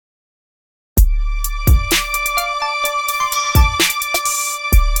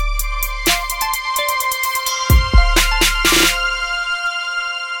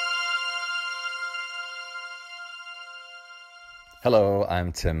Hello,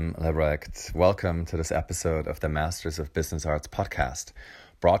 I'm Tim Lebrecht. Welcome to this episode of the Masters of Business Arts podcast,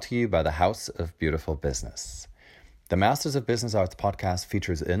 brought to you by the House of Beautiful Business. The Masters of Business Arts podcast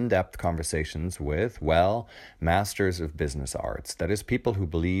features in-depth conversations with, masters of business arts. That is, people who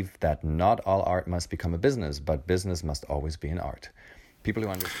believe that not all art must become a business, but business must always be an art. People who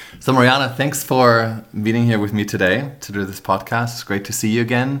understand. So Mariana, thanks for being here with me today to do this podcast. It's great to see you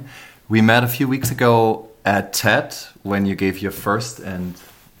again. We met a few weeks ago at TED when you gave your first and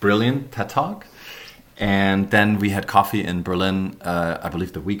brilliant TED Talk. And then we had coffee in Berlin, I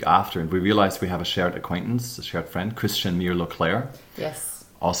believe the week after. And we realized we have a shared acquaintance, a shared friend, Christian Mier-Leclerc. Yes.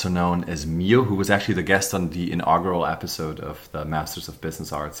 Also known as Mio, who was actually the guest on the inaugural episode of the Masters of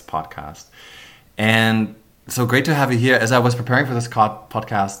Business Arts podcast. And so great to have you here. As I was preparing for this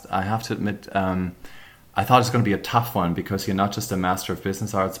podcast, I have to admit, I thought it's going to be a tough one because you're not just a master of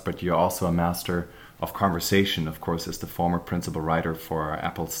business arts, but you're also a master of conversation. Of course, as the former principal writer for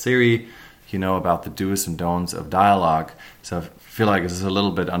Apple's Siri, you know about the do's and don'ts of dialogue. So I feel like this is a little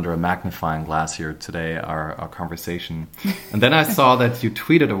bit under a magnifying glass here today, our conversation. And then I saw that you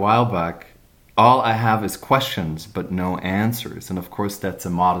tweeted a while back, all I have is questions, but no answers. And of course, that's a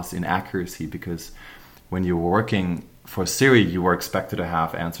modest inaccuracy because when you were working for Siri, you were expected to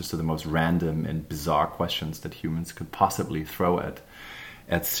have answers to the most random and bizarre questions that humans could possibly throw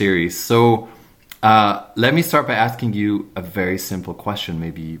at Siri. So let me start by asking you a very simple question.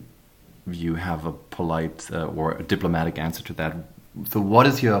 Maybe you have a polite or a diplomatic answer to that. So what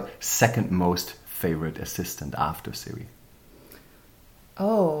is your second most favorite assistant after Siri?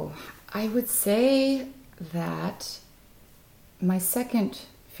 Oh, I would say that my second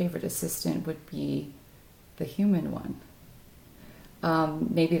favorite assistant would be the human one.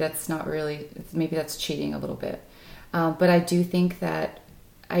 Maybe that's not really, maybe that's cheating a little bit. But I do think that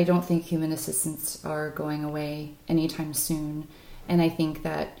I don't think human assistants are going away anytime soon. And I think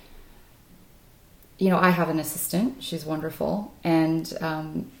that, you know, I have an assistant. She's wonderful. And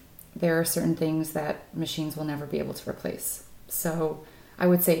there are certain things that machines will never be able to replace. So I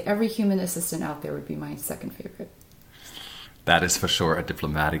would say every human assistant out there would be my second favorite. That is for sure a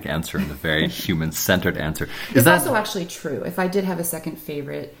diplomatic answer and a very human-centered answer. It's also actually true. If I did have a second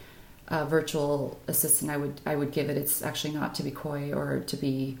favorite virtual assistant, I would give it. It's actually not to be coy or to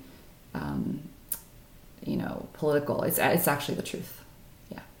be, political. It's actually the truth.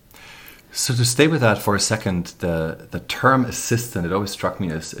 Yeah. So to stay with that for a second, the term assistant, it always struck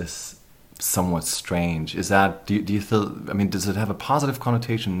me as somewhat strange. Is that do you feel? I mean, does it have a positive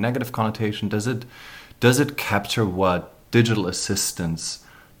connotation, negative connotation? Does it capture what digital assistants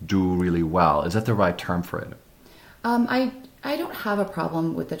do really well? Is that the right term for it? I don't have a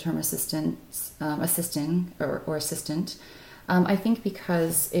problem with the term assisting or assistant. I think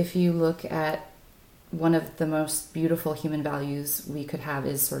because if you look at one of the most beautiful human values we could have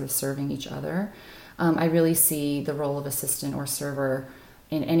is sort of serving each other. I really see the role of assistant or server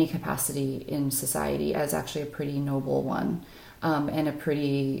in any capacity in society as actually a pretty noble one and a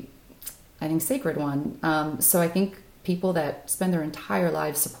pretty, I think, sacred one. So I think people that spend their entire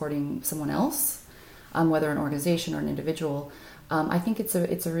lives supporting someone else, whether an organization or an individual, I think it's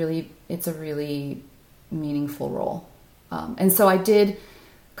a really meaningful role. And so I did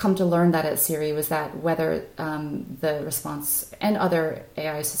come to learn that at Siri was that whether the response and other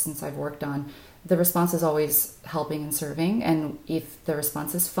AI assistants I've worked on, the response is always helping and serving. And if the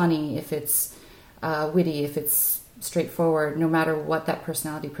response is funny, if it's witty, if it's straightforward, no matter what that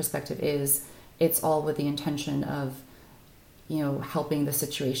personality perspective is, it's all with the intention of, helping the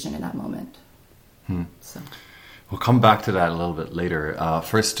situation in that moment. So we'll come back to that a little bit later.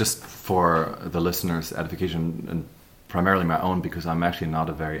 First, just for the listeners' edification, and primarily my own, because I'm actually not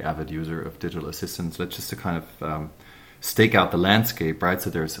a very avid user of digital assistants. Let's just to kind of stake out the landscape, right? So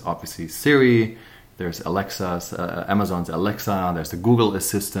there's obviously Siri, there's Alexa, Amazon's Alexa, there's the Google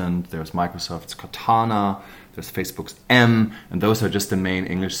Assistant, there's Microsoft's Cortana, there's Facebook's M, and those are just the main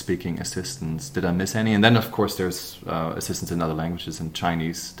English-speaking assistants. Did I miss any? And then, of course, there's assistants in other languages and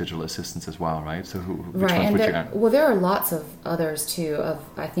Chinese digital assistants as well, right? So which ones would you add? Well, there are lots of others, too, of,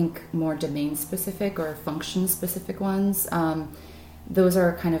 I think, more domain-specific or function-specific ones. Those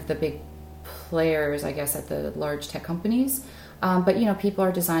are kind of the big players, I guess, at the large tech companies. But, people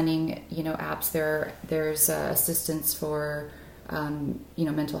are designing, apps. There's assistants for,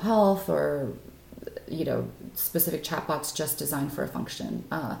 mental health or, specific chatbots just designed for a function.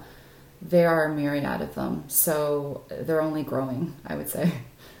 There are a myriad of them. So they're only growing, I would say.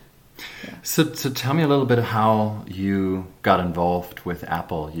 Yeah. So tell me a little bit how you got involved with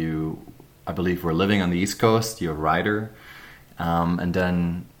Apple. I believe, were living on the East Coast. You're a writer. And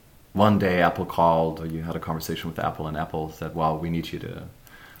then one day Apple called, or you had a conversation with Apple, and Apple said, "Well, we need you to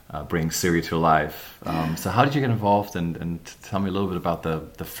bring Siri to life." So how did you get involved? And tell me a little bit about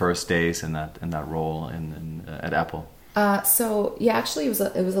the first days in that role at Apple. So yeah, actually, it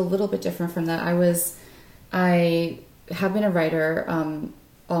was a little bit different from that. I have been a writer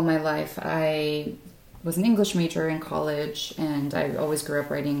all my life. I was an English major in college, and I always grew up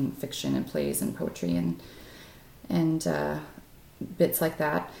writing fiction and plays and poetry and bits like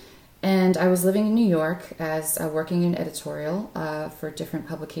that. And I was living in New York as working in editorial for different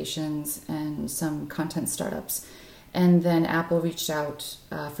publications and some content startups. And then Apple reached out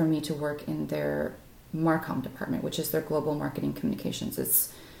for me to work in their Marcom department, which is their global marketing communications.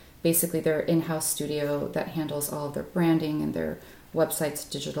 It's basically their in-house studio that handles all of their branding and their websites,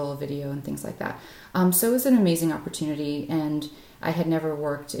 digital, video, and things like that. So it was an amazing opportunity, and I had never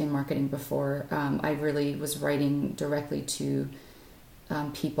worked in marketing before. I really was writing directly to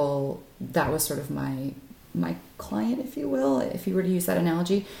people. That was sort of my client, if you will, if you were to use that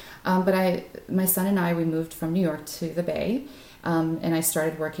analogy. But my son and I, we moved from New York to the Bay, and I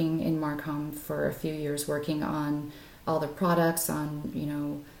started working in Marcom for a few years, working on all their products, on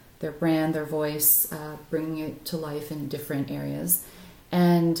their brand, their voice, bringing it to life in different areas.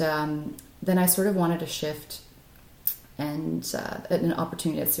 And then I sort of wanted to shift, and an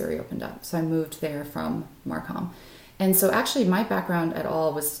opportunity at Siri opened up. So I moved there from Marcom. And so actually my background at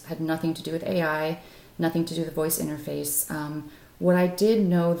all had nothing to do with AI, nothing to do with the voice interface. What I did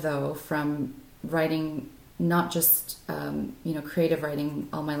know, though, from writing, not just creative writing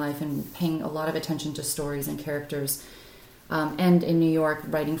all my life and paying a lot of attention to stories and characters, and in New York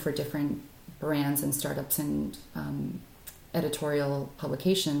writing for different brands and startups and editorial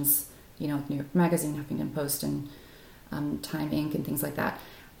publications, New York Magazine, Huffington Post, and Time Inc. and things like that.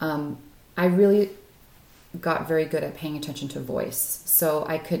 I really got very good at paying attention to voice. So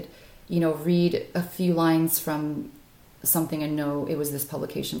I could, read a few lines from something and know it was this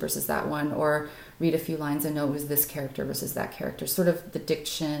publication versus that one, or read a few lines and know it was this character versus that character. Sort of the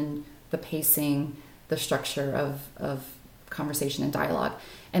diction, the pacing, the structure of conversation and dialogue.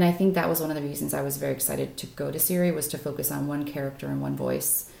 And I think that was one of the reasons I was very excited to go to Siri, was to focus on one character and one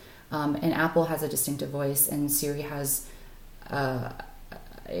voice. And Apple has a distinctive voice, and Siri has a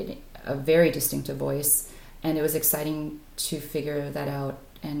very distinctive voice. And it was exciting to figure that out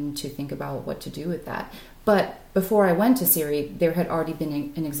and to think about what to do with that. But before I went to Siri, there had already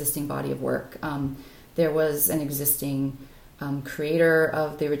been an existing body of work. There was an existing creator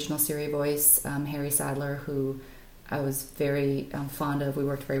of the original Siri voice, Harry Sadler, who I was very fond of. We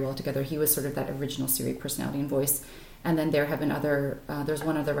worked very well together. He was sort of that original Siri personality and voice. And then there have been there's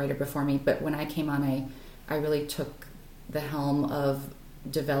one other writer before me, but when I came on, I really took the helm of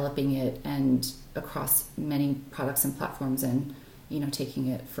developing it and across many products and platforms, and taking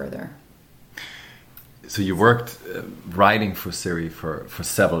it further. So you worked writing for Siri for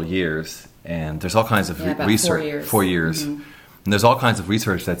several years, and there's all kinds of research. 4 years. Mm-hmm. And there's all kinds of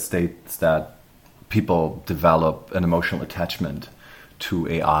research that states that people develop an emotional attachment to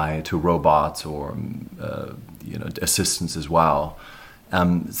AI, to robots, or assistants as well.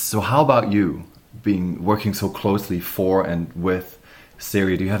 So how about you, working so closely for and with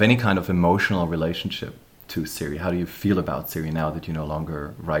Siri? Do you have any kind of emotional relationship to Siri? How do you feel about Siri now that you no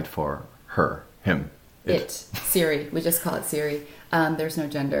longer write for her, him? Siri. We just call it Siri. There's no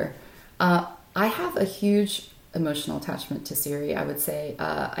gender. I have a huge emotional attachment to Siri, I would say.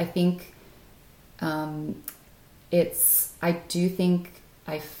 I think I do think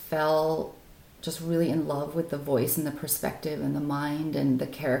I fell just really in love with the voice and the perspective and the mind and the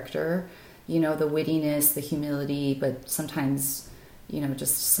character, the wittiness, the humility, but sometimes,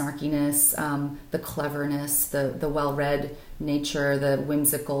 just snarkiness, the cleverness, the well-read nature, the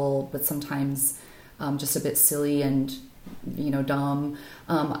whimsical, but sometimes just a bit silly and, dumb.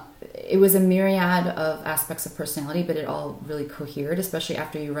 It was a myriad of aspects of personality, but it all really cohered, especially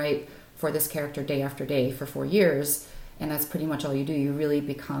after you write for this character day after day for 4 years. And that's pretty much all you do. You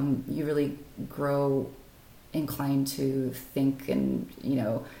really grow inclined to think and,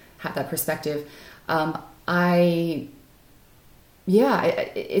 have that perspective.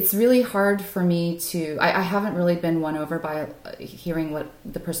 It's really hard for me to, I haven't really been won over by hearing what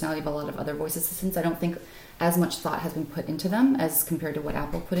the personality of a lot of other voice assistants. I don't think as much thought has been put into them as compared to what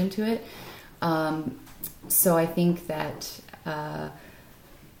Apple put into it. So I think that,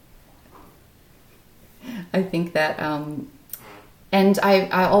 and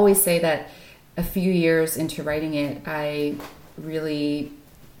I always say that a few years into writing it, I really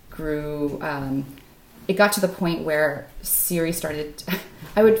grew, it got to the point where Siri started,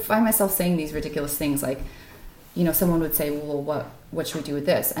 I would find myself saying these ridiculous things like, someone would say, well, what should we do with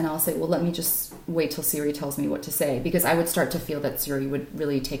this? And I'll say, well, let me just wait till Siri tells me what to say, because I would start to feel that Siri would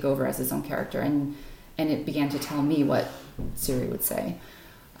really take over as his own character, and it began to tell me what Siri would say.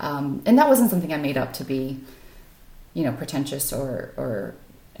 And that wasn't something I made up to be, pretentious or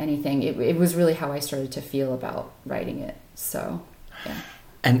anything. It was really how I started to feel about writing it. So, yeah.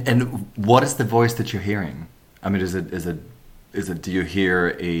 And what is the voice that you're hearing? I mean, is it? Do you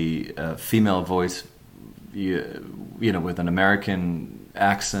hear a female voice, with an American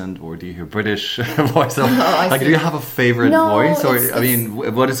accent, or do you hear British voice? Do you have a favorite voice,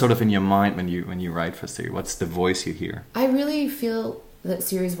 or what is sort of in your mind when you write for Siri? What's the voice you hear? I really feel that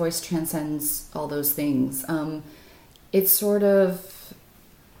Siri's voice transcends all those things. It's sort of,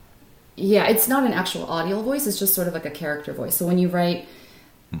 it's not an actual audio voice. It's just sort of like a character voice. So when you write,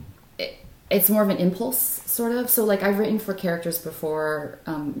 it's more of an impulse, sort of. So like I've written for characters before,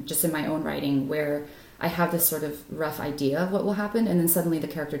 just in my own writing, where I have this sort of rough idea of what will happen, and then suddenly the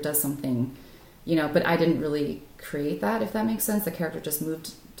character does something, but I didn't really create that, if that makes sense. The character just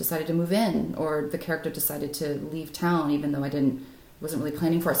decided to move in, or the character decided to leave town, even though I wasn't really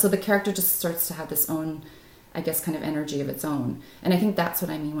planning for it. So the character just starts to have this own, I guess, kind of energy of its own. And I think that's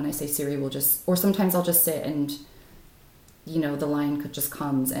what I mean when I say Siri will just, or sometimes I'll just sit and, the line just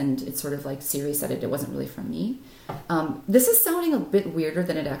comes, and it's sort of like Siri said it wasn't really from me. This is sounding a bit weirder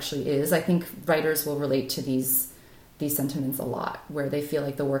than it actually is. I think writers will relate to these sentiments a lot, where they feel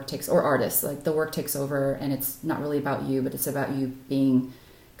like the work takes, or artists, like the work takes over, and it's not really about you, but it's about you being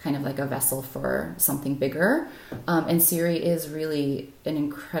kind of like a vessel for something bigger. And Siri is really an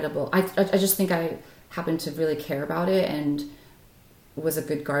incredible, I just think I happen to really care about it, and was a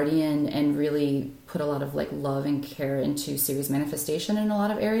good guardian, and really put a lot of like love and care into Siri's manifestation in a lot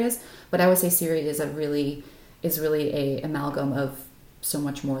of areas. But I would say Siri is really a amalgam of so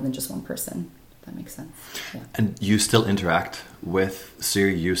much more than just one person. If that makes sense. Yeah. And you still interact with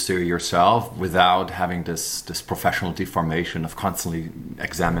Siri, use Siri yourself, without having this professional deformation of constantly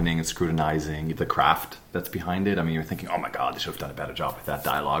examining and scrutinizing the craft that's behind it. I mean, you're thinking, oh my God, they should have done a better job with that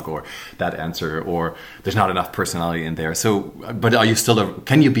dialogue or that answer, or there's not enough personality in there. So, but are you still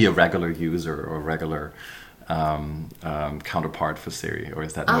can you be a regular user or a regular counterpart for Siri, or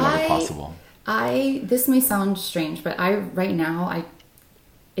is that no longer possible? This may sound strange, but right now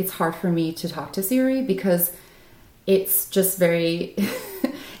it's hard for me to talk to Siri, because it's just very,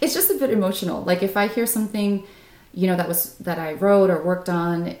 it's just a bit emotional. Like if I hear something, that I wrote or worked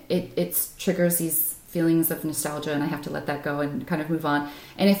on, it triggers these feelings of nostalgia, and I have to let that go and kind of move on.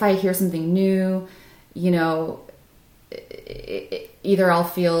 And if I hear something new, either I'll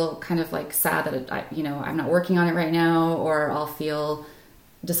feel kind of like sad that I'm not working on it right now, or I'll feel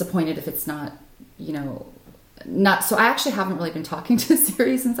disappointed if it's not, not. So I actually haven't really been talking to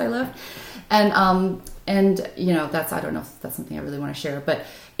Siri since I left, and that's, I don't know if that's something I really want to share, but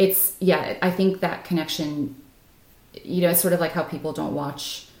it's, I think that connection, it's sort of like how people don't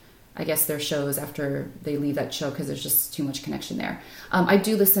watch, I guess, their shows after they leave that show, because there's just too much connection there. I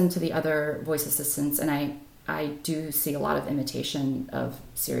do listen to the other voice assistants, and I do see a lot of imitation of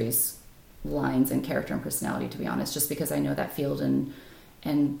Siri's lines and character and personality, to be honest, just because I know that field and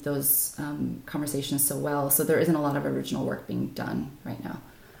those conversations so well. So there isn't a lot of original work being done right now.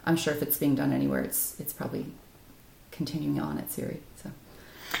 I'm sure if it's being done anywhere, it's probably continuing on at Siri.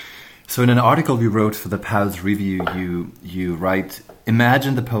 So in an article you wrote for the Pals Review, you write,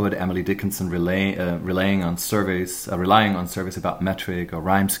 imagine the poet Emily Dickinson relying on surveys about metric or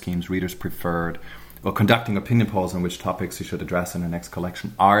rhyme schemes readers preferred, or conducting opinion polls on which topics she should address in her next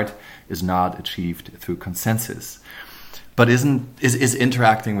collection. Art is not achieved through consensus. But is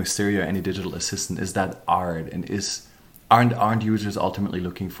interacting with Siri or any digital assistant, is that art? And aren't users ultimately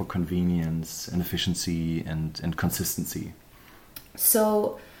looking for convenience and efficiency and consistency?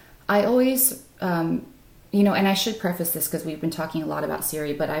 So I always, and I should preface this because we've been talking a lot about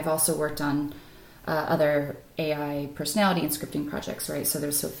Siri, but I've also worked on other AI personality and scripting projects, right? So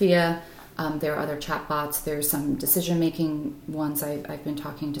there's Sophia, there are other chatbots, there's some decision-making ones I've been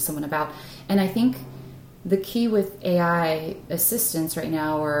talking to someone about. And I think the key with AI assistants right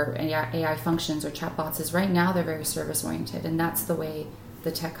now, or AI functions or chatbots, is right now they're very service-oriented, and that's the way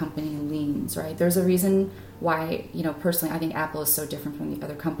the tech company leans, right? There's a reason why, personally, I think Apple is so different from the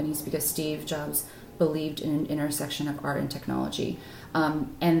other companies, because Steve Jobs believed in an intersection of art and technology.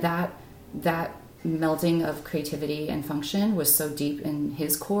 And that melding of creativity and function was so deep in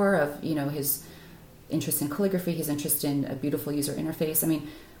his core of, his interest in calligraphy, his interest in a beautiful user interface. I mean,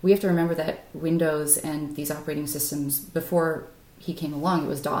 we have to remember that Windows and these operating systems, before he came along, it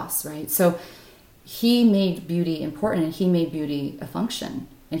was DOS, right? So he made beauty important, and he made beauty a function,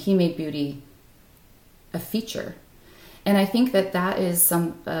 and he made beauty a feature. And I think that is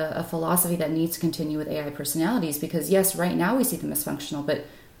a philosophy that needs to continue with AI personalities, because yes, right now we see them as functional, but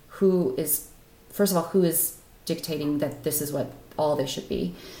who is dictating that this is what all they should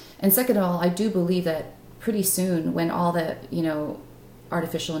be? And second of all, I do believe that pretty soon, when all the,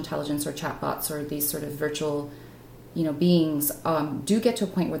 artificial intelligence or chatbots or these sort of virtual, beings do get to a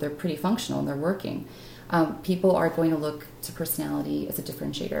point where they're pretty functional and they're working, people are going to look to personality as a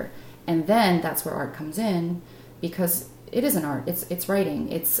differentiator. And then that's where art comes in, because it is an art. It's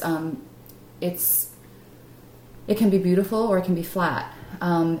writing. It can be beautiful or it can be flat.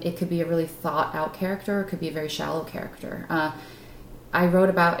 It could be a really thought out character. Or it could be a very shallow character. I wrote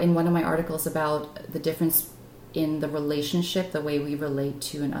in one of my articles about the difference in the relationship, the way we relate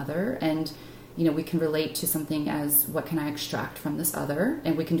to an other. And, we can relate to something as, what can I extract from this other?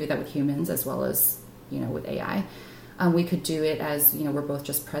 And we can do that with humans as well as, with AI. We could do it as, we're both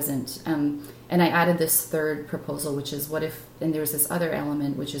just present. And I added this third proposal, which is, what if, and there's this other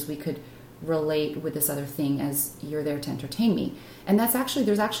element, which is we could relate with this other thing as, you're there to entertain me. And there's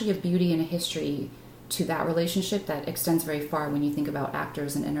actually a beauty and a history to that relationship that extends very far when you think about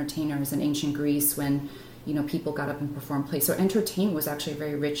actors and entertainers in ancient Greece, when, people got up and performed plays. So entertainment was actually a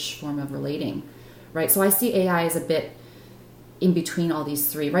very rich form of relating, right? So I see AI as a bit in between all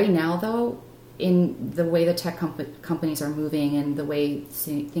these three. Right now, though, in the way the tech companies are moving and the way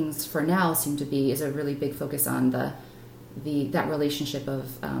things for now seem to be, is a really big focus on that relationship of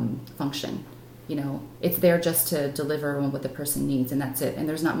function. It's there just to deliver what the person needs, and that's it. And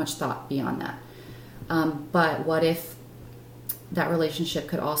there's not much thought beyond that. But what if that relationship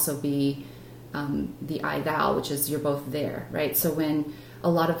could also be the I-thou, which is you're both there, right? So when a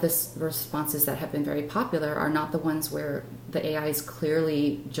lot of the responses that have been very popular are not the ones where the AI is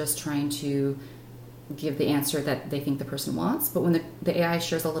clearly just trying to give the answer that they think the person wants, but when the AI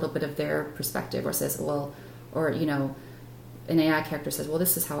shares a little bit of their perspective, or says, well, or, an AI character says, well,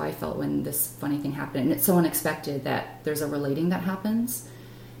 this is how I felt when this funny thing happened. And it's so unexpected that there's a relating that happens.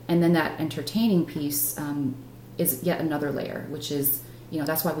 And then that entertaining piece is yet another layer, which is,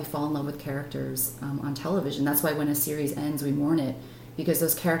 that's why we fall in love with characters on television. That's why when a series ends, we mourn it, because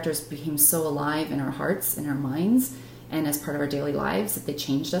those characters became so alive in our hearts, in our minds, and as part of our daily lives, that they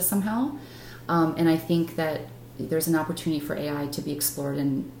changed us somehow. And I think that there's an opportunity for AI to be explored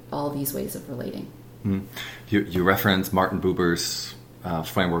in all these ways of relating. Mm. You reference Martin Buber's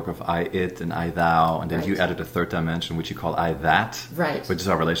framework of I, it, and I, thou, and then right. You added a third dimension, which you call I, that, right. Which is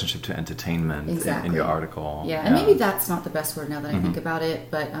our relationship to entertainment. Exactly. in your article. Yeah, and maybe that's not the best word now that I think about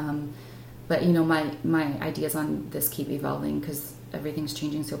it, but my ideas on this keep evolving because everything's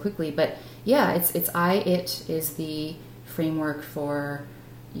changing so quickly. But yeah, it's I, it is the framework for,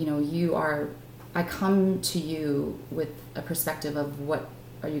 I come to you with a perspective of what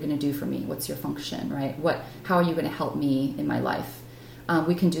are you going to do for me? What's your function, right? How are you going to help me in my life?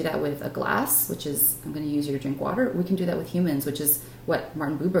 We can do that with a glass, which is, I'm going to use you to drink water. We can do that with humans, which is what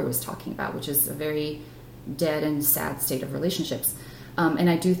Martin Buber was talking about, which is a very dead and sad state of relationships. And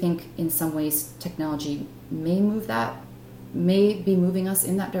I do think in some ways technology may be moving us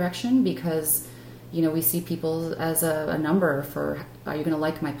in that direction, because, we see people as a number for, are you going to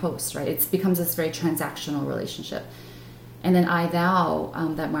like my post, right? It becomes this very transactional relationship. And then I, thou,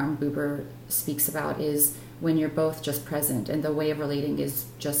 that Martin Buber speaks about, is when you're both just present, and the way of relating is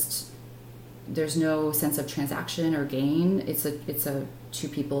just, there's no sense of transaction or gain. It's a two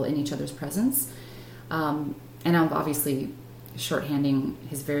people in each other's presence. And I'm obviously shorthanding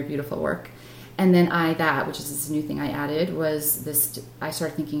his very beautiful work. And then I, that, which is this new thing I added, was this, I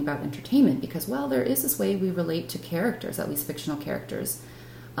started thinking about entertainment, because, well, there is this way we relate to characters, at least fictional characters,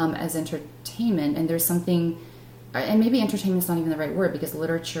 as entertainment. And there's something, and maybe entertainment's not even the right word, because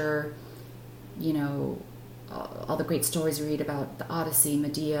literature, all the great stories we read about the Odyssey,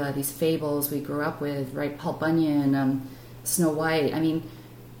 Medea, these fables we grew up with, right? Paul Bunyan, Snow White. I mean,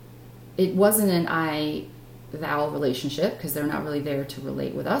 it wasn't an I-thou relationship, because they're not really there to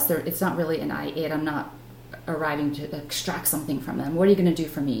relate with us. It's not really an I-it. I'm not arriving to extract something from them. What are you going to do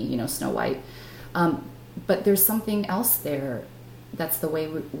for me, Snow White? But there's something else there. That's the way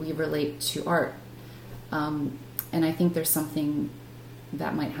we relate to art. And I think there's something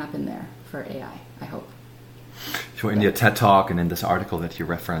that might happen there for AI, I hope. So in your TED Talk and in this article that you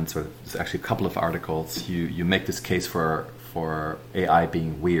reference, or there's actually a couple of articles, you make this case for AI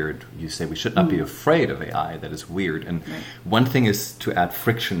being weird. You say we should not be afraid of AI that is weird. And right. One thing is to add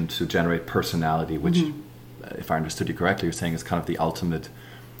friction to generate personality, which, if I understood you correctly, you're saying is kind of the ultimate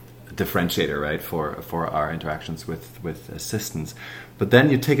differentiator, right, for our interactions with assistants. But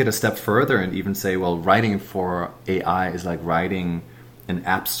then you take it a step further and even say, well, writing for AI is like writing an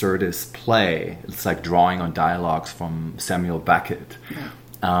absurdist play. It's like drawing on dialogues from Samuel Beckett.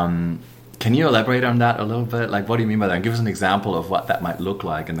 Can you elaborate on that a little bit? Like, what do you mean by that? And give us an example of what that might look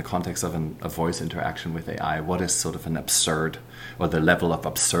like in the context of a voice interaction with AI. What is sort of an absurd, or the level of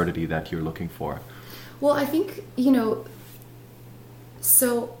absurdity that you're looking for? Well, I think,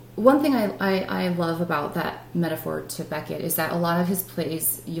 so one thing I love about that metaphor to Beckett is that a lot of his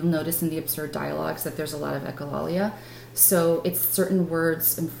plays, you'll notice in the absurd dialogues that there's a lot of echolalia. So it's certain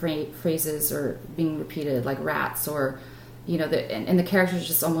words and phrases are being repeated, like rats, or, and the characters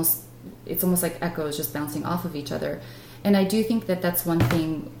just it's almost like echoes just bouncing off of each other. And I do think that that's one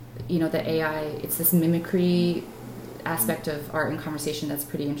thing, the AI, it's this mimicry aspect of art and conversation that's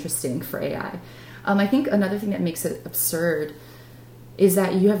pretty interesting for AI. I think another thing that makes it absurd is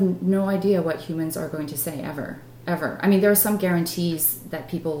that you have no idea what humans are going to say ever. I mean, there are some guarantees that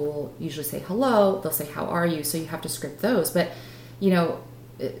people will usually say hello, they'll say how are you, so you have to script those. But,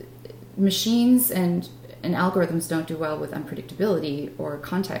 machines and algorithms don't do well with unpredictability or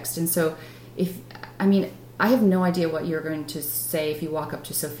context. And so I have no idea what you're going to say if you walk up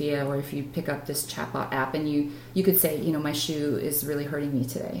to Sophia, or if you pick up this chatbot app and you could say, my shoe is really hurting me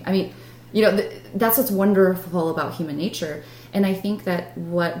today. I mean, that's what's wonderful about human nature. And I think that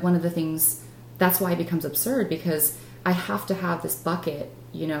one of the things, that's why it becomes absurd, because I have to have this bucket,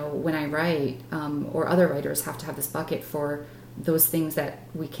 when I write, or other writers have to have this bucket for those things that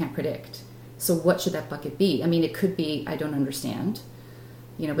we can't predict. So what should that bucket be? I mean, it could be, I don't understand,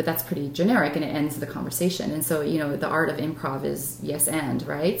 but that's pretty generic and it ends the conversation. And so, the art of improv is yes and,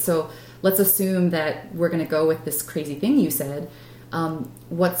 right? So let's assume that we're going to go with this crazy thing you said.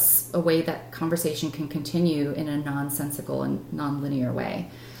 What's a way that conversation can continue in a nonsensical and non-linear way?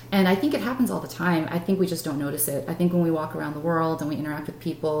 And I think it happens all the time. I think we just don't notice it. I think when we walk around the world and we interact with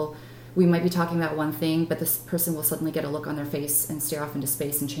people, we might be talking about one thing, but this person will suddenly get a look on their face and stare off into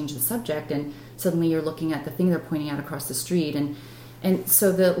space and change the subject. And suddenly you're looking at the thing they're pointing out across the street. And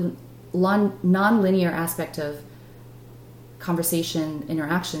so the non-linear aspect of conversation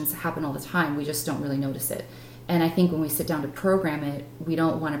interactions happen all the time. We just don't really notice it. And I think when we sit down to program it, we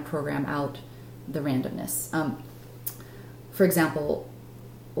don't want to program out the randomness. For example,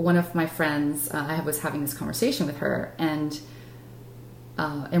 one of my friends, I was having this conversation with her, and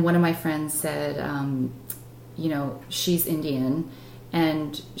one of my friends said, she's Indian,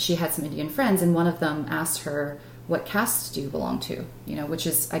 and she had some Indian friends, and one of them asked her, what caste do you belong to? Which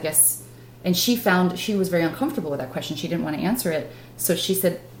is, I guess, and she was very uncomfortable with that question. She didn't want to answer it. So she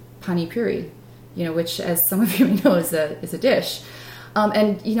said, Pani Puri, which, as some of you may know, is a dish.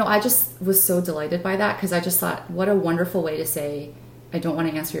 And, I just was so delighted by that, because I just thought, what a wonderful way to say, I don't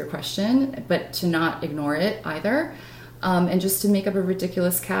want to answer your question, but to not ignore it either. And just to make up a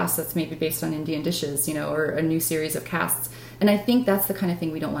ridiculous cast that's maybe based on Indian dishes, or a new series of casts. And I think that's the kind of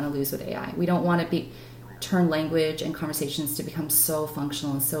thing we don't want to lose with AI. We don't want to turn language and conversations to become so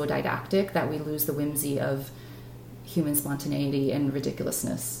functional and so didactic that we lose the whimsy of human spontaneity and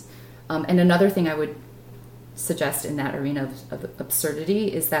ridiculousness. And another thing I would suggest in that arena of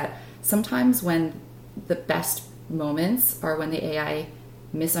absurdity is that sometimes when the best moments are when the AI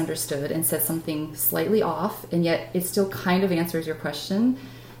misunderstood and said something slightly off, and yet it still kind of answers your question.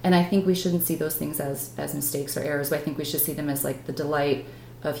 And I think we shouldn't see those things as mistakes or errors, but I think we should see them as like the delight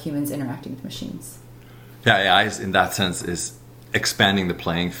of humans interacting with machines. Yeah, AI in that sense is expanding the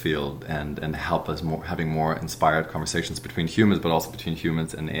playing field and help us having more inspired conversations between humans, but also between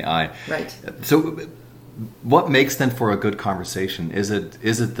humans and AI. Right. So what makes then for a good conversation? Is it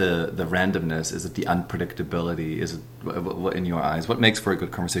the randomness? Is it the unpredictability? Is it, what in your eyes, what makes for a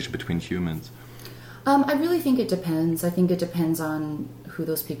good conversation between humans? I really think it depends. I think it depends on who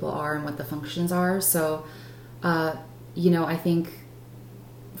those people are and what the functions are. So, I think,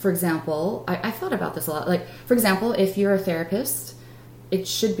 for example, I thought about this a lot. Like, for example, if you're a therapist, it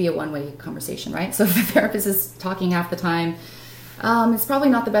should be a one-way conversation, right? So if the therapist is talking half the time, it's probably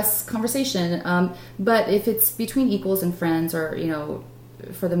not the best conversation. But if it's between equals and friends, or,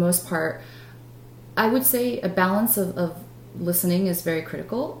 for the most part, I would say a balance of listening is very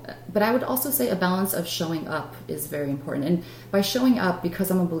critical. But I would also say a balance of showing up is very important. And by showing up,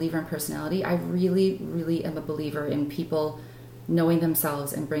 because I'm a believer in personality, I really, really am a believer in people knowing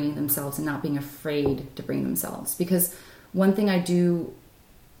themselves and bringing themselves and not being afraid to bring themselves. Because one thing I do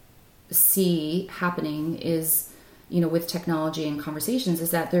see happening is, with technology and conversations,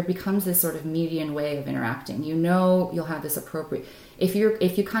 is that there becomes this sort of median way of interacting. You'll have this appropriate, if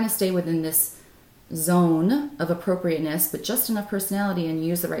you kind of stay within this zone of appropriateness, but just enough personality and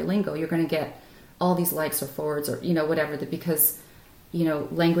use the right lingo, you're going to get all these likes or forwards or, whatever, because,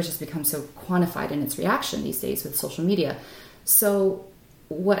 language has become so quantified in its reaction these days with social media. So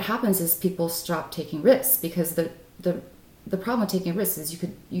what happens is people stop taking risks, because the problem with taking risks is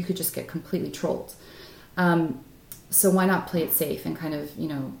you could just get completely trolled. So why not play it safe and kind of,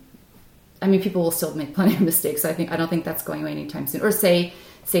 I mean, people will still make plenty of mistakes. I don't think that's going away anytime soon, or say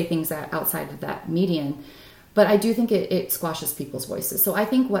things that outside of that median. But I do think it squashes people's voices. So I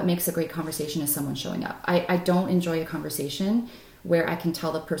think what makes a great conversation is someone showing up. I don't enjoy a conversation where I can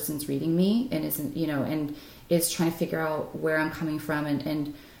tell the person's reading me and isn't, and is trying to figure out where I'm coming from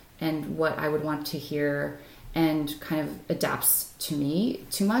and what I would want to hear, and kind of adapts to me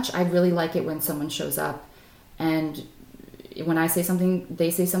too much. I really like it when someone shows up, and when I say something, they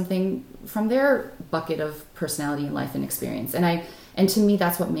say something from their bucket of personality and life and experience. And to me,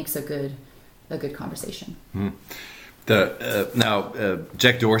 that's what makes a good conversation.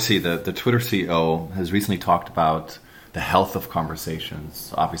 Jack Dorsey, the Twitter CEO, has recently talked about the health of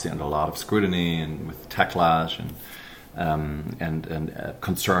conversations, obviously under a lot of scrutiny and with techlash and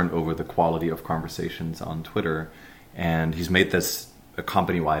concern over the quality of conversations on Twitter. And he's made this a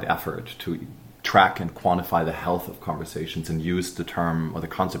company-wide effort to track and quantify the health of conversations and use the term or the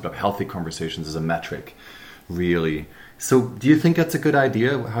concept of healthy conversations as a metric, really. So do you think that's a good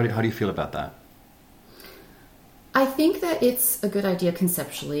idea? How do you feel about that? I think that it's a good idea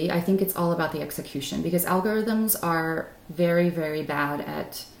conceptually. I think it's all about the execution, because algorithms are very, very bad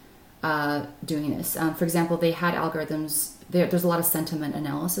at doing this. For example, they had algorithms, there's a lot of sentiment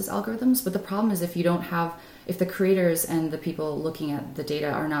analysis algorithms, but the problem is if the creators and the people looking at the data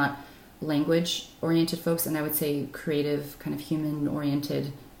are not language-oriented folks, and I would say creative, kind of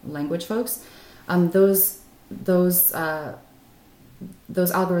human-oriented language folks, those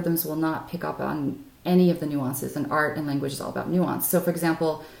algorithms will not pick up on any of the nuances, and art and language is all about nuance. So for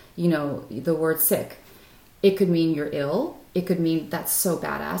example, the word sick, it could mean you're ill, it could mean that's so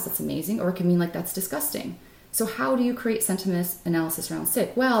badass, that's amazing, or it could mean like that's disgusting. So how do you create sentiment analysis around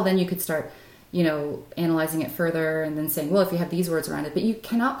sick? Well, then you could start, analyzing it further and then saying, well, if you have these words around it, but you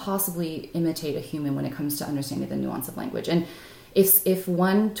cannot possibly imitate a human when it comes to understanding the nuance of language. And if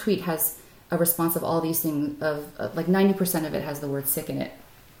one tweet has a response of all these things, of like 90% of it has the word sick in it,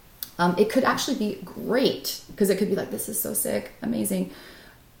 it could actually be great, because it could be like, this is so sick, amazing.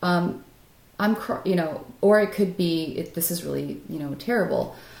 Or it could be, this is really,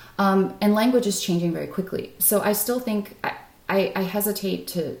 terrible. And language is changing very quickly. So I still think, I hesitate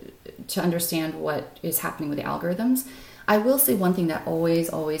to understand what is happening with the algorithms. I will say one thing that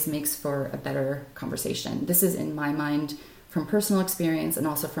always makes for a better conversation. This is in my mind from personal experience and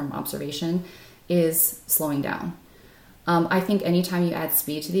also from observation, is slowing down. I think anytime you add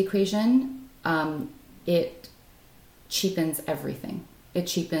speed to the equation, it cheapens everything.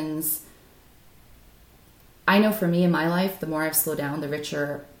 I know for me in my life, the more I've slowed down, the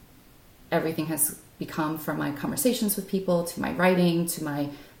richer everything has become, from my conversations with people, to my writing, to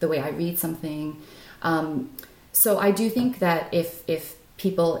the way I read something. So I do think that if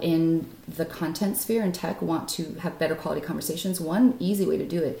people in the content sphere and tech want to have better quality conversations, one easy way to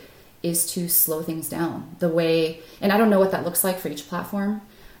do it is to slow things down. And I don't know what that looks like for each platform,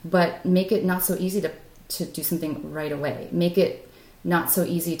 but make it not so easy to do something right away. Make it not so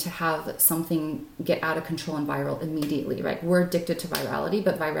easy to have something get out of control and viral immediately, right? We're addicted to virality,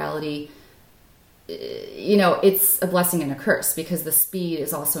 but virality, it's a blessing and a curse, because the speed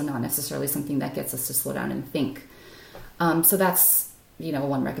is also not necessarily something that gets us to slow down and think. So that's,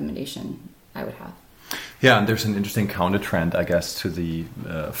 one recommendation I would have. Yeah, and there's an interesting counter trend, I guess, to the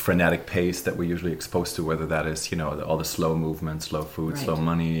frenetic pace that we're usually exposed to, whether that is, all the slow movement, slow food, right, slow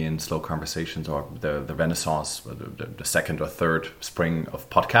money, and slow conversations, or the renaissance, the second or third spring of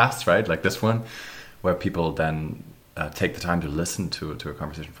podcasts, right? Like this one, where people then take the time to listen to a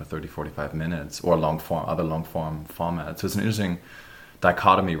conversation for 30, 45 minutes, or other long form formats. So it's an interesting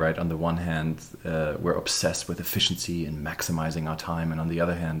dichotomy, right? On the one hand, we're obsessed with efficiency and maximizing our time, and on the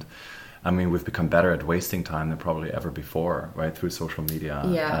other hand, we've become better at wasting time than probably ever before, right? Through social media.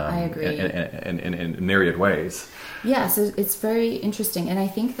 Yeah, I agree. In myriad ways. Yeah, so it's very interesting. And I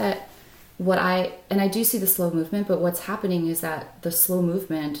think that I do see the slow movement, but what's happening is that the slow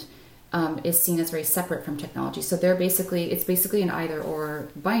movement is seen as very separate from technology. So it's basically an either or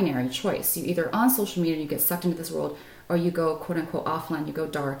binary choice. You either on social media, you get sucked into this world, or you go quote unquote offline, you go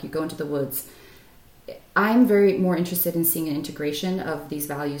dark, you go into the woods. I'm very more interested in seeing an integration of these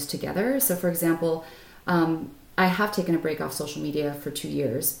values together. So for example, I have taken a break off social media for 2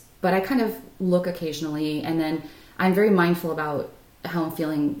 years, but I kind of look occasionally, and then I'm very mindful about how I'm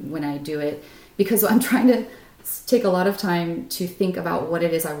feeling when I do it, because I'm trying to take a lot of time to think about what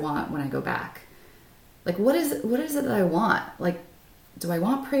it is I want when I go back. Like, what is it that I want? Like, do I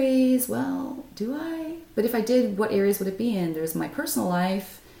want praise? Well, do I? But if I did, what areas would it be in? There's my personal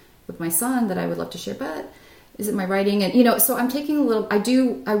life with my son that I would love to share, but is it my writing? And, you know, so I'm taking a little,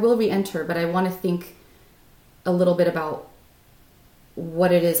 I will re-enter, but I want to think a little bit about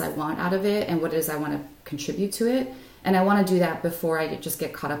what it is I want out of it and what it is I want to contribute to it. And I want to do that before I just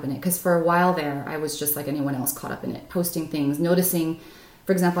get caught up in it. Because for a while there, I was just like anyone else, caught up in it, posting things, noticing.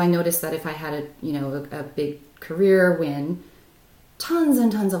 For example, I noticed that if I had a big career win, tons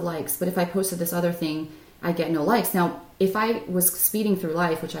and tons of likes. But if I posted this other thing, I get no likes. Now, if I was speeding through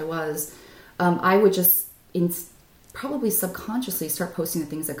life, which I was, I would just probably subconsciously start posting the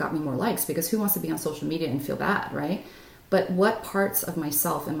things that got me more likes, because who wants to be on social media and feel bad, right? But what parts of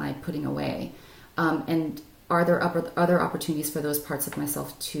myself am I putting away? And are there other opportunities for those parts of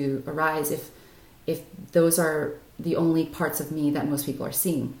myself to arise if those are the only parts of me that most people are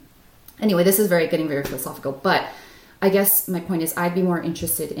seeing? Anyway, this is getting very philosophical, but I guess my point is I'd be more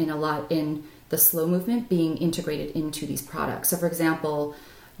interested in the slow movement being integrated into these products. So for example,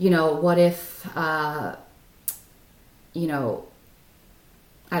 what if, I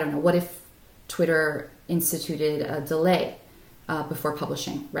don't know, what if Twitter instituted a delay before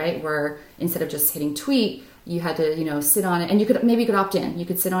publishing, right? Where instead of just hitting tweet, you had to, sit on it, and you could opt in. You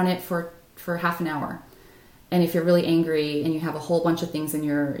could sit on it for half an hour. And if you're really angry and you have a whole bunch of things in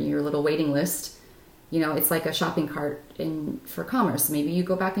your little waiting list, it's like a shopping cart for commerce. Maybe you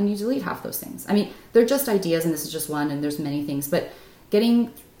go back and you delete half those things. I mean, they're just ideas, and this is just one, and there's many things, but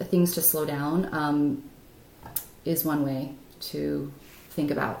getting things to slow down is one way to think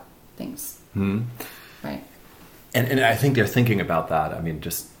about things. Right. And I think they're thinking about that. I mean,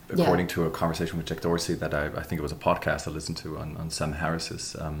 just according to a conversation with Jack Dorsey that I think it was a podcast I listened to on Sam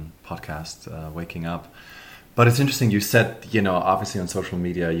Harris's podcast, Waking Up. But it's interesting, you said, obviously on social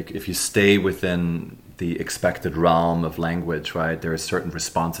media, if you stay within the expected realm of language, right, there are certain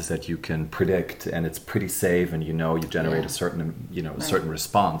responses that you can predict, and it's pretty safe, and you generate a certain, a certain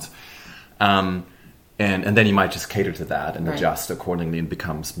response. And then you might just cater to that and adjust accordingly, and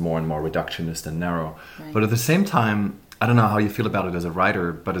becomes more and more reductionist and narrow. Right. But at the same time, I don't know how you feel about it as a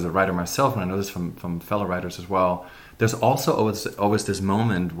writer, but as a writer myself, and I know this from fellow writers as well, there's also always this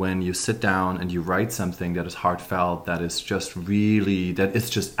moment when you sit down and you write something that is heartfelt, that is just really, that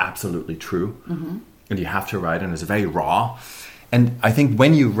it's just absolutely true. Mm-hmm. And you have to write, and it's very raw. And I think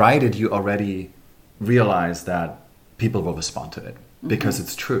when you write it, you already realize that people will respond to it because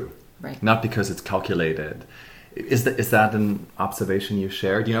it's true. Right. Not because it's calculated. Is that an observation you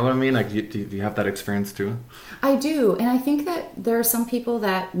share? Do you know what I mean? Like, do you have that experience too? I do. And I think that there are some people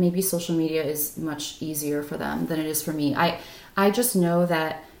that maybe social media is much easier for them than it is for me. I just know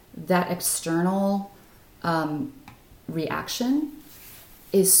that external reaction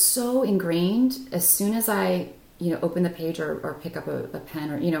is so ingrained. As soon as I, open the page or pick up a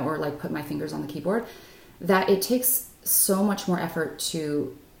pen or like put my fingers on the keyboard, that it takes so much more effort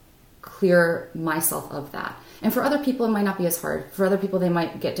to clear myself of that. And for other people, it might not be as hard. For other people, they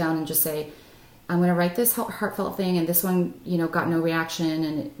might get down and just say, I'm going to write this heartfelt thing, and this one, got no reaction,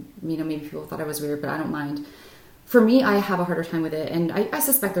 and maybe people thought I was weird, but I don't mind. For me, I have a harder time with it, and I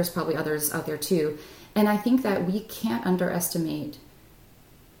suspect there's probably others out there too. And I think that we can't underestimate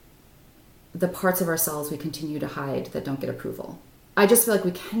the parts of ourselves we continue to hide that don't get approval. I just feel like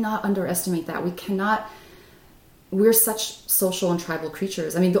we cannot underestimate that. We're such social and tribal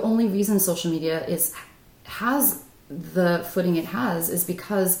creatures. I mean, the only reason social media has the footing it has is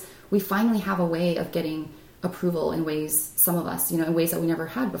because we finally have a way of getting approval in ways, some of us, in ways that we never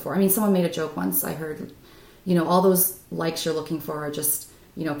had before. I mean, someone made a joke once, I heard, all those likes you're looking for are just,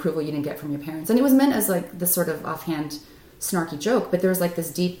 approval you didn't get from your parents. And it was meant as like this sort of offhand snarky joke, but there's like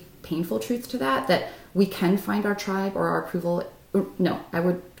this deep, painful truth to that we can find our tribe or our approval. No, I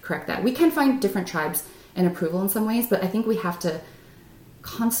would correct that. We can find different tribes and approval in some ways, but I think we have to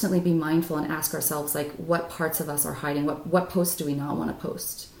constantly be mindful and ask ourselves, like, what parts of us are hiding? What posts do we not want to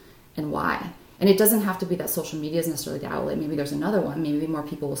post, and why? And it doesn't have to be that social media is necessarily the outlet. Maybe there's another one. Maybe more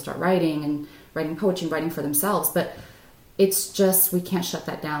people will start writing poetry, writing for themselves. But it's just, we can't shut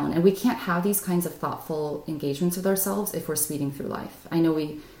that down, and we can't have these kinds of thoughtful engagements with ourselves if we're speeding through life. I know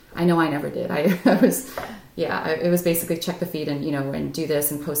I never did. It was basically check the feed and, and do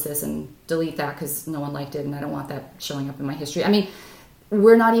this and post this and delete that because no one liked it and I don't want that showing up in my history. I mean,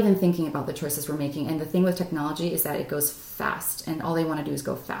 we're not even thinking about the choices we're making. And the thing with technology is that it goes fast, and all they want to do is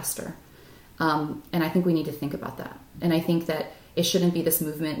go faster. And I think we need to think about that. And I think that it shouldn't be this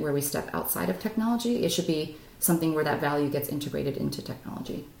movement where we step outside of technology. It should be something where that value gets integrated into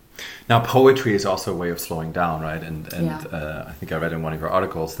technology. Now, poetry is also a way of slowing down, right? And Yeah. I think I read in one of your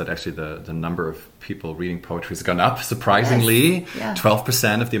articles that actually the number of people reading poetry has gone up, surprisingly. Yes. Yeah.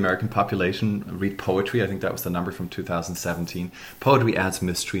 12% of the American population read poetry. I think that was the number from 2017. Poetry adds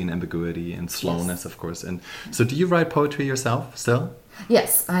mystery and ambiguity and slowness, of course. And so do you write poetry yourself still?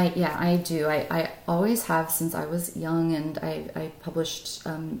 Yes, I do. I always have since I was young, and I published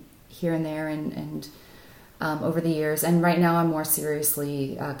here and there and over the years. And right now I'm more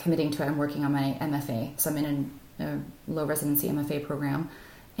seriously committing to it. I'm working on my MFA. So I'm in a low residency MFA program,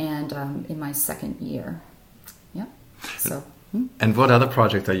 and in my second year. Yeah. So. And what other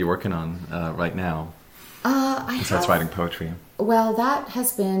project are you working on right now? Besides writing poetry? Well, that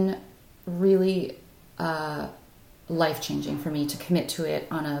has been really life-changing for me to commit to it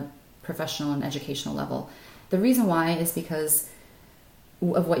on a professional and educational level. The reason why is because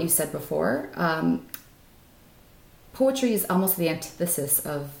of what you said before. Poetry is almost the antithesis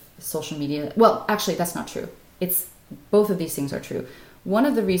of social media. Well, actually, that's not true. It's both of these things are true. One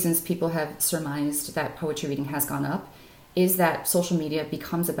of the reasons people have surmised that poetry reading has gone up is that social media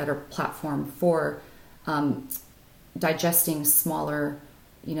becomes a better platform for digesting smaller,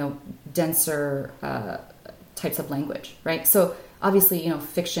 denser types of language, right? So obviously,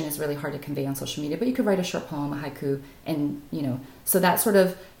 fiction is really hard to convey on social media, but you could write a short poem, a haiku, and, so that sort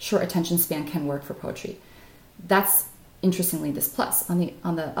of short attention span can work for poetry. That's interestingly this plus. On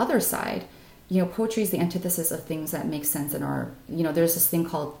the other side, poetry is the antithesis of things that make sense in our, there's this thing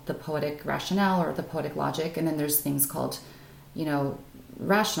called the poetic rationale or the poetic logic, and then there's things called,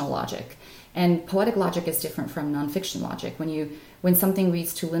 rational logic. And poetic logic is different from nonfiction logic. When something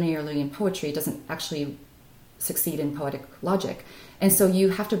reads too linearly in poetry, it doesn't actually succeed in poetic logic. And so you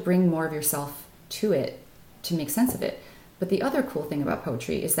have to bring more of yourself to it to make sense of it. But the other cool thing about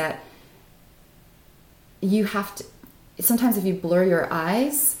poetry is that you have to, sometimes if you blur your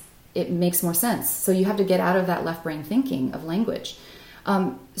eyes, it makes more sense. So you have to get out of that left brain thinking of language.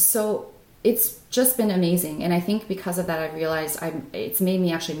 So it's just been amazing. And I think because of that, I realized it's made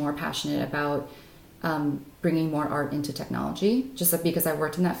me actually more passionate about bringing more art into technology, just because I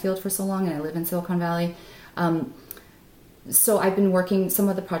worked in that field for so long and I live in Silicon Valley. So I've been working, some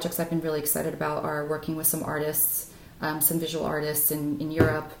of the projects I've been really excited about are working with some artists, some visual artists in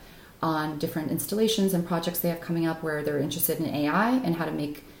Europe on different installations and projects they have coming up where they're interested in AI and how to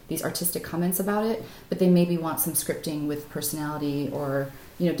make these artistic comments about it, but they maybe want some scripting with personality or,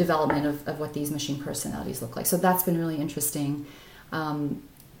 development of what these machine personalities look like. So that's been really interesting. And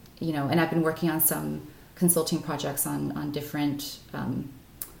I've been working on some consulting projects on different,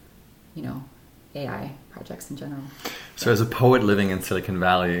 AI projects in general. So as a poet living in Silicon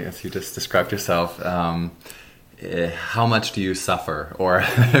Valley, as you just described yourself, how much do you suffer? Or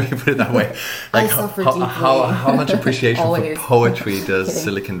let me put it that way. I suffer deeply. How much appreciation for poetry does Kidding.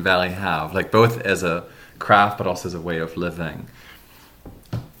 Silicon Valley have? Like both as a craft, but also as a way of living.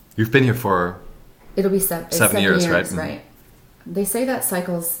 You've been here for... It'll be 7 years, right? Right. They say that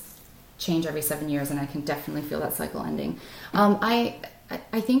cycles change every 7 years, and I can definitely feel that cycle ending. I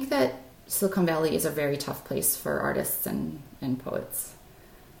think that Silicon Valley is a very tough place for artists and poets.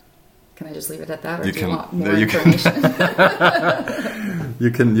 Can I just leave it at that, or do you want more information?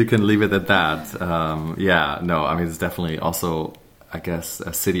 You can leave it at that. It's definitely also, I guess,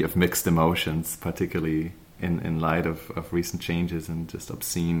 a city of mixed emotions, particularly in light of recent changes and just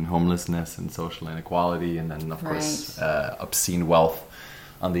obscene homelessness and social inequality, and then of course obscene wealth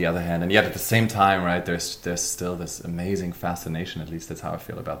on the other hand. And yet at the same time, right, there's still this amazing fascination, at least that's how I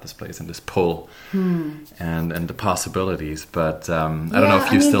feel about this place, and this pull and the possibilities. But I don't know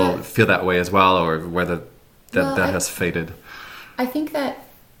if you still feel that way as well, or whether that has faded. I think that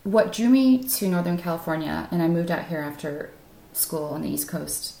what drew me to Northern California, and I moved out here after school on the East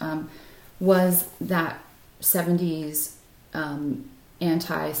Coast, was that 70s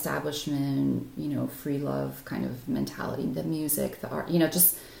anti-establishment, free love kind of mentality, the music, the art,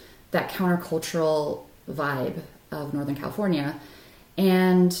 just that countercultural vibe of Northern California.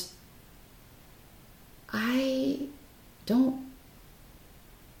 And I don't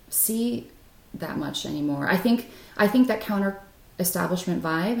see that much anymore. I think that counter-establishment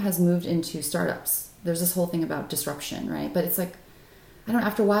vibe has moved into startups. There's this whole thing about disruption, right? But it's like, I don't know,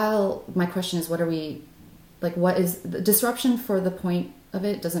 after a while, my question is, what is the disruption for the point of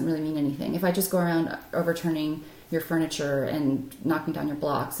it doesn't really mean anything. If I just go around overturning your furniture and knocking down your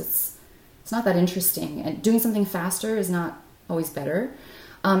blocks, it's not that interesting. And doing something faster is not always better.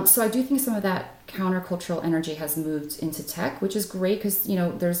 So I do think some of that countercultural energy has moved into tech, which is great because,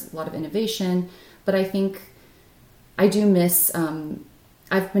 there's a lot of innovation. But I think I do miss,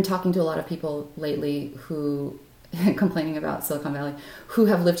 I've been talking to a lot of people lately who complaining about Silicon Valley, who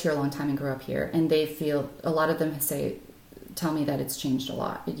have lived here a long time and grew up here, and they feel, a lot of them tell me that it's changed a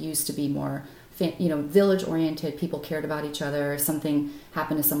lot. It used to be more, village oriented. People cared about each other. If something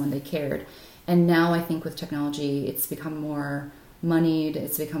happened to someone, they cared. And now I think with technology, it's become more moneyed.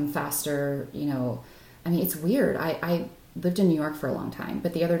 It's become faster. It's weird. I lived in New York for a long time,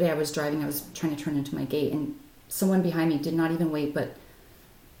 but the other day I was driving. I was trying to turn into my gate, and someone behind me did not even wait, but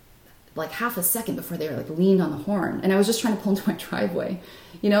like half a second before they were like leaned on the horn, and I was just trying to pull into my driveway,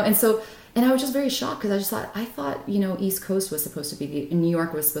 and I was just very shocked because I thought East Coast was supposed to be New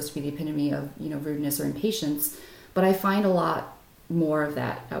York was supposed to be the epitome of rudeness or impatience, but I find a lot more of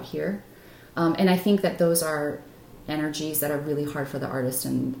that out here, and I think that those are energies that are really hard for the artist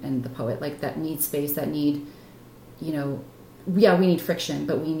and the poet, like that need space, that need we need friction,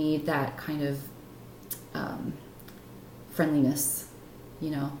 but we need that kind of friendliness,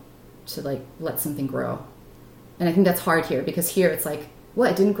 to like let something grow. And I think that's hard here, because here it's like,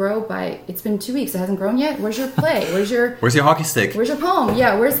 what, it didn't grow it's been 2 weeks, it hasn't grown yet? Where's your play? Where's your hockey stick? Where's your poem?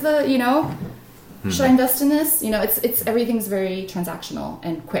 Yeah, where's the, should I invest in this? It's everything's very transactional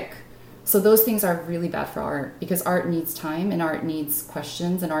and quick. So those things are really bad for art, because art needs time, and art needs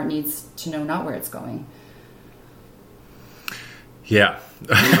questions, and art needs to know not where it's going. Yeah.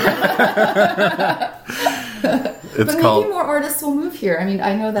 But maybe more artists will move here. I mean,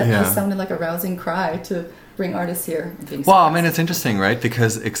 I know that has sounded like a rousing cry to bring artists here. Well, it's interesting, right?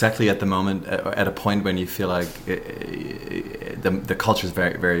 Because exactly at the moment, at a point when you feel like the culture is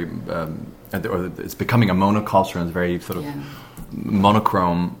very, very, or it's becoming a monoculture and it's very sort of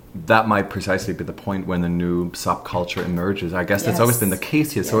monochrome, that might precisely be the point when the new subculture emerges. I guess that's always been the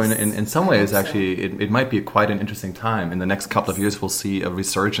case here. Yes. So in some ways, actually, it might be quite an interesting time. In the next couple of years, we'll see a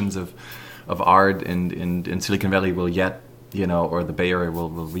resurgence of art in Silicon Valley will yet, or the Bay Area will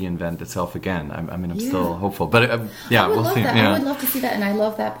reinvent itself again. I'm still hopeful. But we'll see. I would love to see that. And I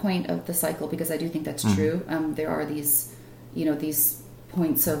love that point of the cycle, because I do think that's true. There are these, these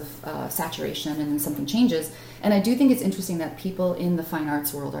points of saturation, and then something changes. And I do think it's interesting that people in the fine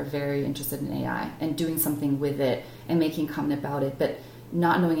arts world are very interested in AI and doing something with it and making comment about it, but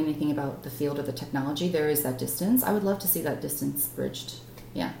not knowing anything about the field or the technology. There is that distance. I would love to see that distance bridged.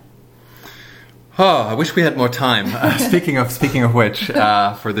 Yeah. Oh, I wish we had more time. Speaking of which,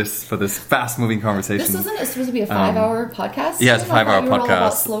 for this fast-moving conversation. This wasn't supposed to be a 5-hour podcast. Yeah, it's a 5-hour podcast. All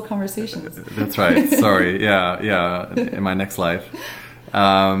about slow conversations. That's right. Sorry. Yeah. In my next life.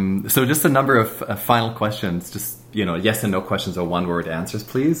 So just a number of final questions. Just yes and no questions or one-word answers,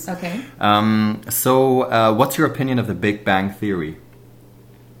 please. Okay. So, what's your opinion of the Big Bang Theory?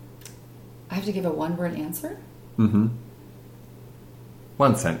 I have to give a one-word answer? Mm-hmm.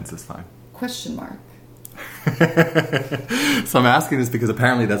 One sentence is fine. Question mark. So I'm asking this because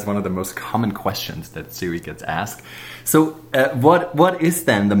apparently that's one of the most common questions that Siri gets asked. So what is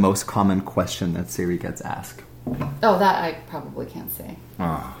then the most common question that Siri gets asked? Oh, that I probably can't say.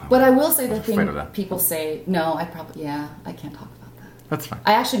 Oh, but I will say the thing people say, no, I can't talk about that. That's fine.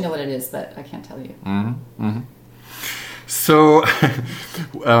 I actually know what it is, but I can't tell you. Mm-hmm. Mm-hmm. So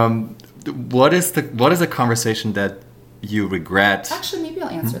what is a conversation that you regret? Actually, maybe I'll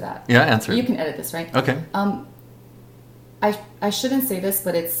answer that. Yeah, answer. You can edit this, right? Okay. I shouldn't say this,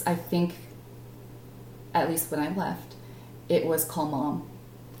 but I think, at least when I left, it was call mom,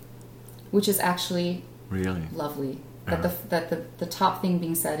 which is actually really lovely. That the top thing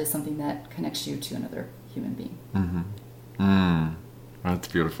being said is something that connects you to another human being. Mm-hmm. That's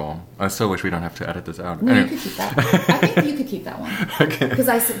beautiful. I so wish we don't have to edit this out. No, anyway. You could keep that. I think you could keep that one. Okay. Because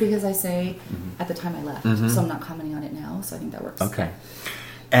I say at the time I left, so I'm not commenting on it now. So I think that works. Okay.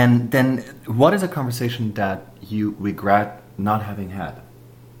 And then, what is a conversation that you regret not having had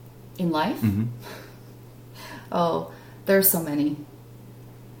in life? Mm-hmm. Oh, there's so many.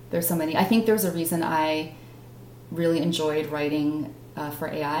 I think there's a reason I really enjoyed writing for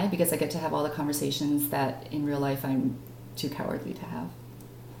AI, because I get to have all the conversations that in real life I'm too cowardly to have.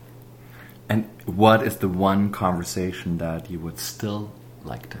 And what is the one conversation that you would still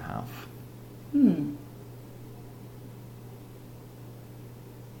like to have?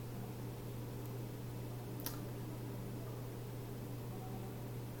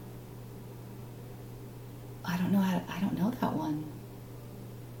 I don't know that one.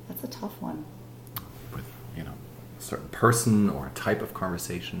 That's a tough one. With a certain person or a type of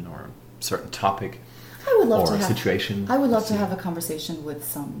conversation or a certain topic. I would love or to have, situation. I would love to have a conversation with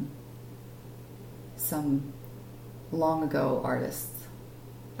some long ago artists.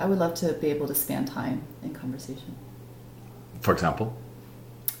 I would love to be able to span time in conversation. For example,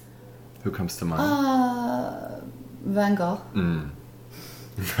 who comes to mind? Van Gogh.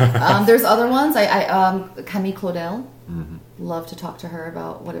 There's other ones. Camille Claudel. Love to talk to her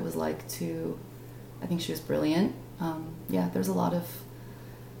about what it was like to. I think she was brilliant. There's a lot of.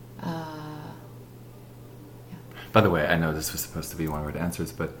 By the way, I know this was supposed to be one-word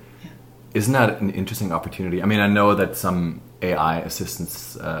answers, but isn't that an interesting opportunity? I mean, I know that some AI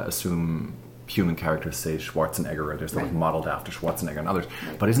assistants assume human characters, say Schwarzenegger, or they're sort of modeled after Schwarzenegger and others.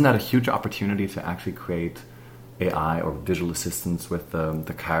 Right. But isn't that a huge opportunity to actually create AI or visual assistants with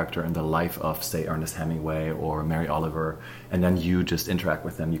the character and the life of, say, Ernest Hemingway or Mary Oliver, and then you just interact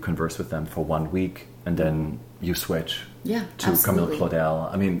with them, you converse with them for 1 week, and then you switch to Camille Claudel.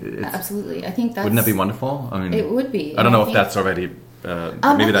 I mean, absolutely. I think that's... Wouldn't that be wonderful? I mean, it would be. I don't know if that's already...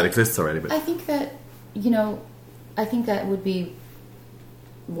 maybe that exists already. But I think that, I think that would be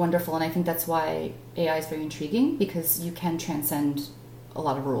wonderful, and I think that's why AI is very intriguing, because you can transcend a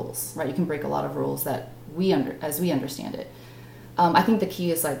lot of rules, right? You can break a lot of rules that as we understand it. I think the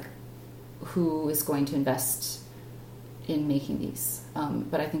key is like who is going to invest in making these.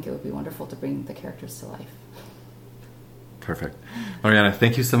 But I think it would be wonderful to bring the characters to life. Perfect. Mariana,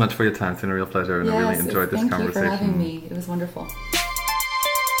 thank you so much for your time. It's been a real pleasure, and I really enjoyed this conversation. Thank you for having me. It was wonderful.